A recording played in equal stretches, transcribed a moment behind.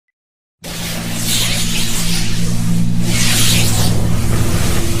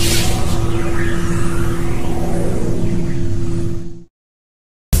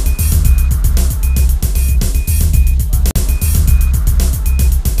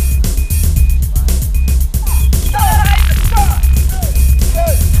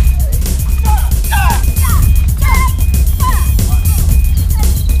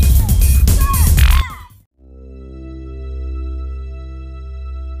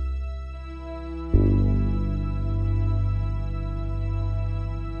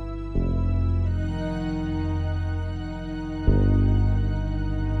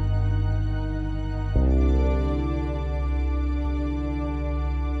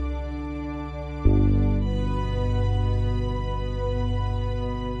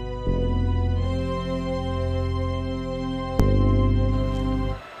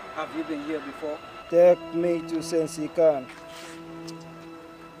been here before? Take me to Sensei Khan.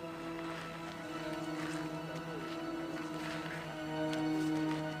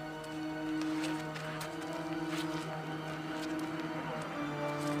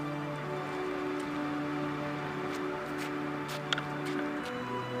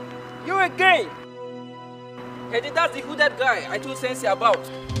 You again! Hey, that's the hooded guy I told Sensei about.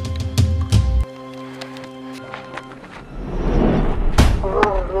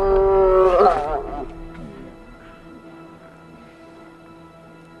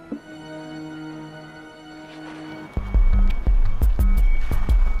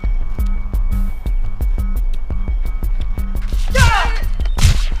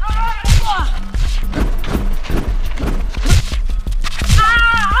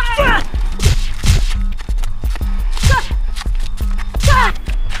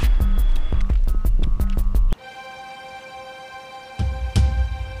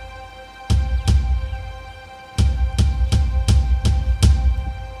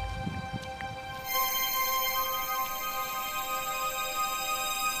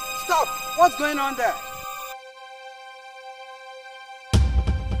 Stop! What's going on there?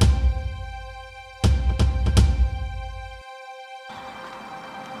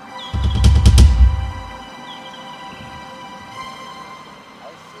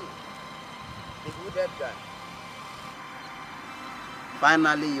 I see. The hooded guy.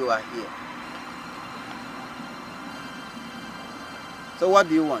 Finally, you are here. So what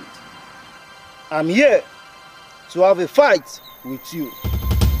do you want? I'm here to have a fight with you.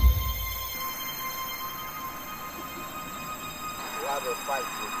 Have a fight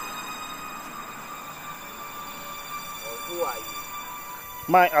with you. Or who are you?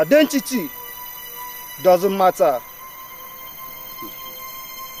 My identity doesn't matter.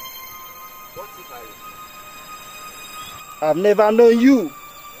 What if I I've never known you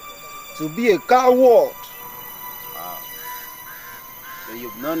to be a coward. Wow. So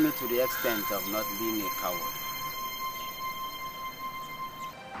you've known me to the extent of not being a coward.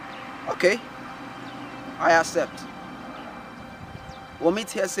 Okay. I accept. We'll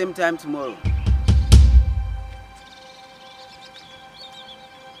meet here same time tomorrow.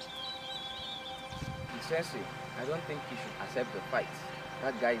 Sensei, I don't think you should accept the fight.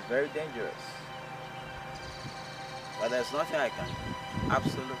 That guy is very dangerous. But there's nothing I can do.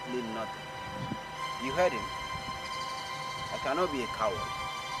 Absolutely nothing. You heard him. I cannot be a coward.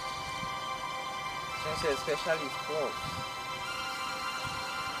 Sensei, especially his claws.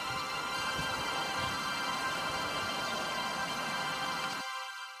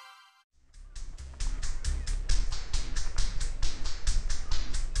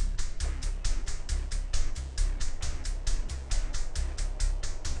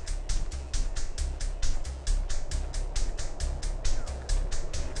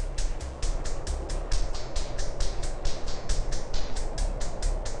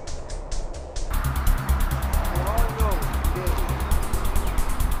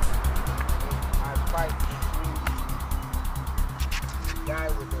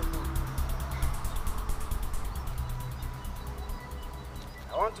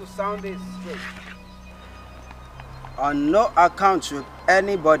 To sound this straight. On no account should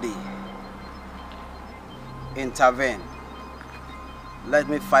anybody intervene. Let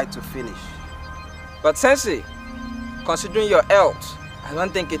me fight to finish. But Sensei, considering your health, I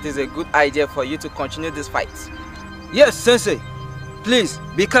don't think it is a good idea for you to continue this fight. Yes, Sensei. Please,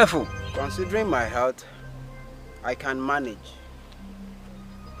 be careful. Considering my health, I can manage.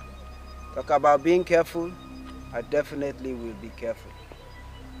 Talk about being careful, I definitely will be careful.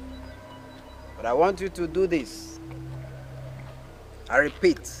 But I want you to do this. I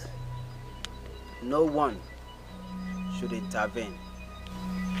repeat, no one should intervene.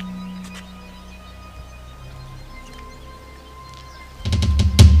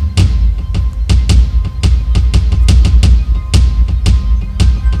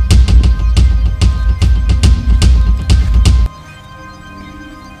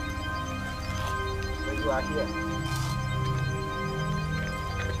 When you are here.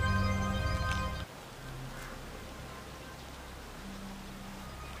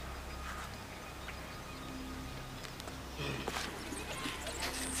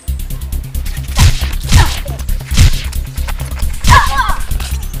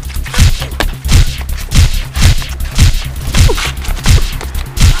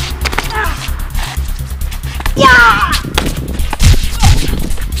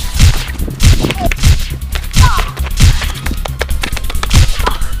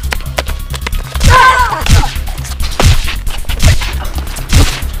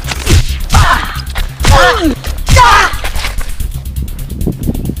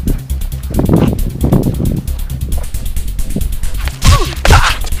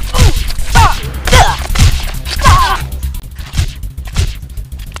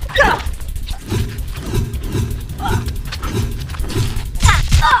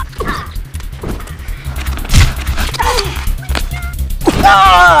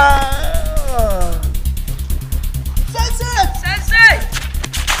 Sensei! Sensei!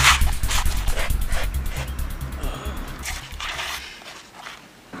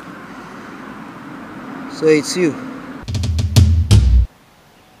 So it's you.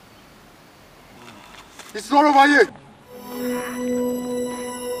 It's not over yet.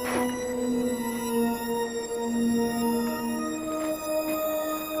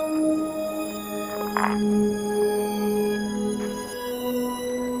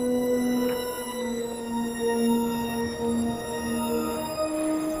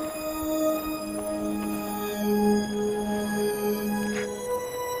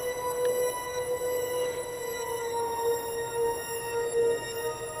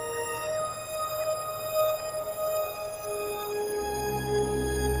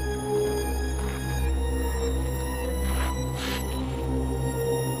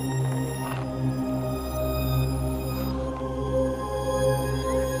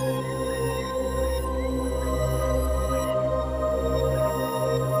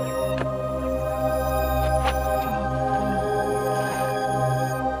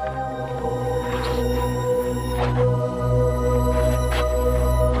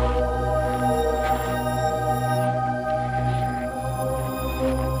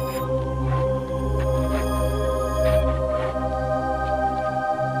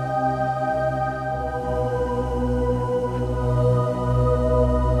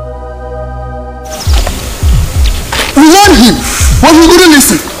 We warned him, but he wouldn't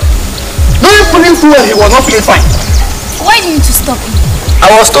listen. Knowing feeling full well, he was not feeling fine. Why didn't you stop him?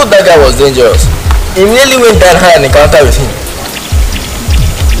 I was told that guy was dangerous. He nearly went down high an encounter with him.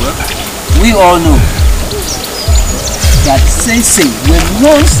 Well, we all know that Sensei, when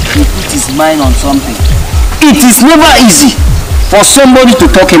once he put his mind on something, it is never easy for somebody to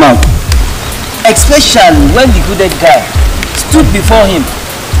talk him out. Especially when the hooded guy stood before him,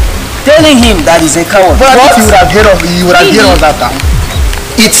 telling him that he's a coward. But what? He would have heard of that time.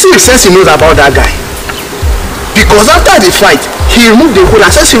 It seems Sensei knows about that guy. Because after the fight, he removed the hood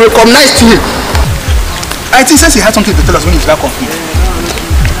and Sensei recognized him. I think Sensei had something to tell us when he's back on field.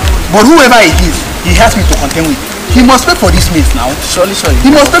 But whoever he is, he has me to contend with. He must pay for this mace now. Surely.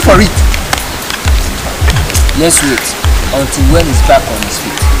 He must pay for it. Let's wait until when he's back on his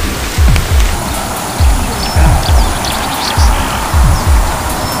feet.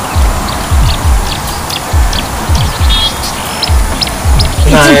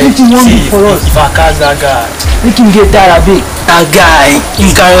 For us. If I catch that guy, Make him get that a bit. that guy,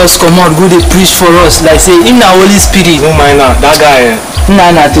 him carry us come out, go dey preach for us like say him na Holy Spirit. Don't mind that guy. Na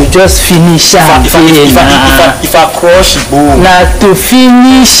to just finish am. If I crush the bone, Na to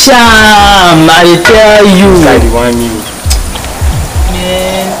finish am, I dey tell you. like the one you.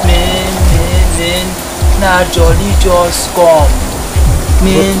 Man, na jolly just come.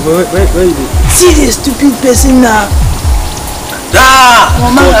 Man, Where you dey? see the stupid person now.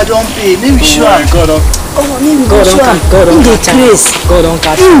 Mama, I don't pay. Maybe sure. God Oh, maybe go show am. God In don't the catch am. trace. God don't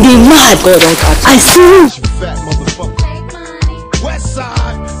catch In the mad. God don't catch I see you.